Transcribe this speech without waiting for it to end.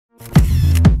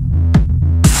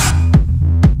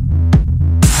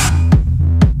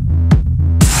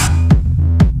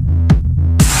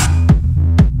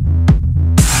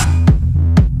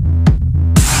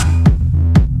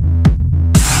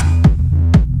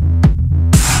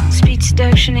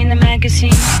seduction in the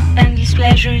magazine, endless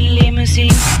pleasure in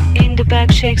limousine. In the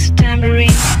back shakes a tambourine,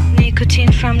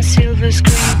 nicotine from a silver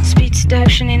screen. Speed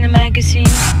seduction in the magazine,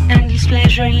 endless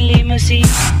pleasure in limousine.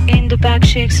 In the back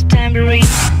shakes a tambourine,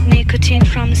 nicotine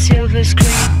from a silver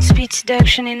screen. Speed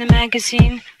seduction in the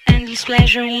magazine, endless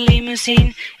pleasure in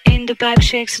limousine. In the back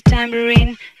shakes a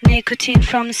tambourine, nicotine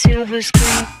from a silver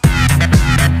screen.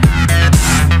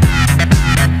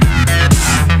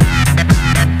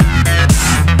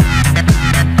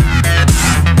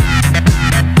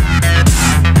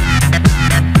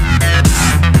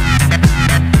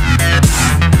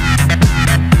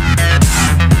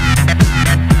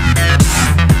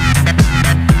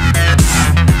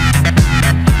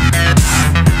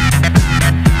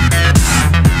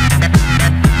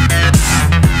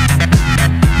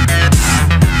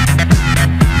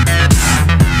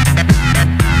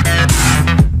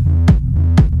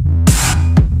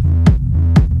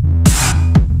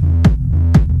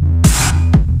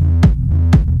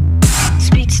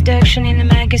 Seduction in the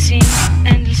magazine,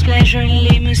 endless pleasure in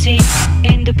limousine.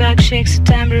 In the back shakes a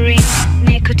tambourine,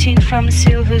 nicotine from a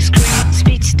silver screen.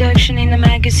 Speed seduction in the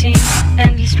magazine,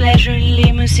 endless pleasure in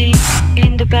limousine.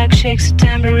 In the back shakes a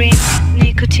tambourine,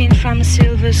 nicotine from a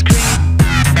silver screen.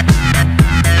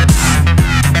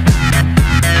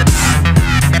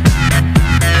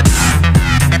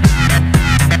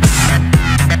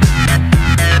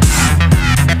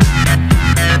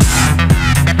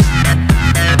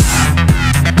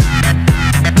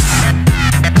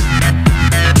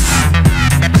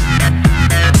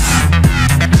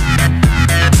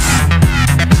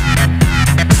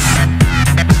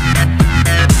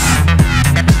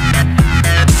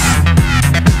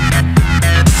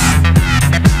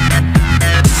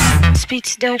 Speed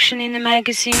seduction in the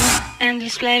magazine,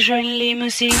 endless pleasure in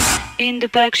limousine. In the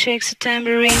back shakes a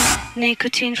tambourine,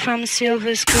 nicotine from a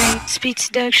silver screen. Speed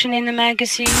seduction in the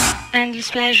magazine, endless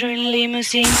pleasure in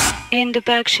limousine. In the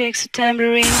back shakes a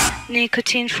tambourine,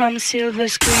 nicotine from a silver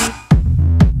screen.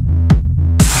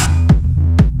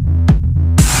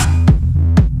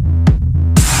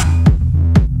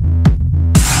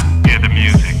 Hear the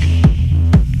music,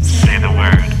 say the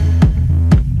word,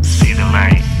 see the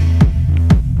light.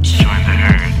 Join the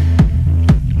herd.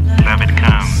 Love it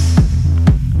comes,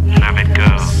 love it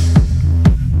goes.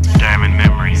 Diamond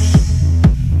memories,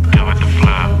 go with the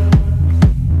flow.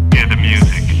 Hear the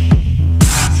music,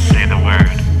 say the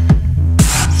word,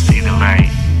 see the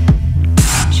light.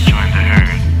 Join the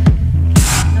herd.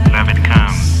 Love it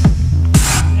comes,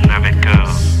 love it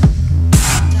goes.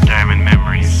 Diamond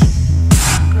memories,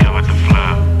 go with the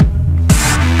flow.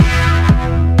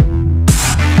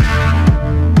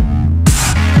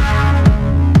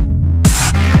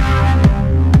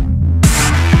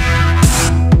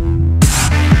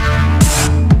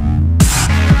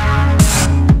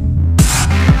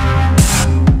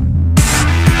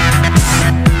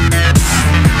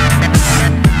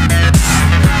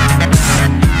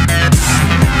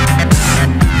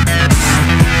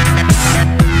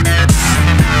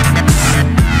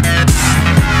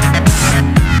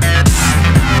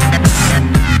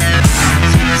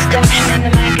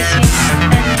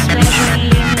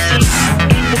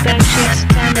 Back shakes a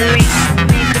tambourine,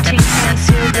 nicotine from a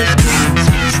silver screen.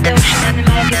 Speed seduction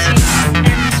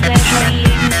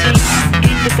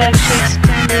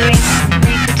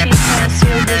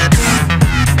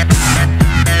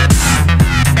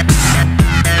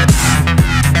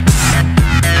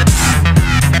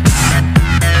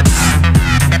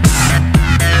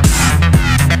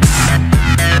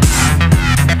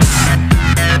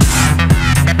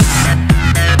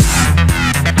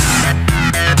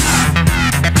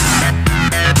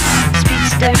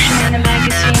in the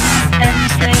magazine,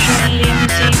 endless pleasure in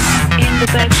limousine. In the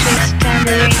back shakes a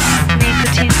tambourine,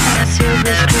 nicotine from a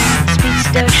silver screen. Speed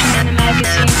seduction in the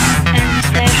magazine, endless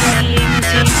pleasure in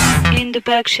limousine. In the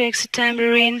back shakes a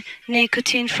tambourine,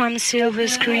 nicotine from a silver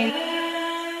screen.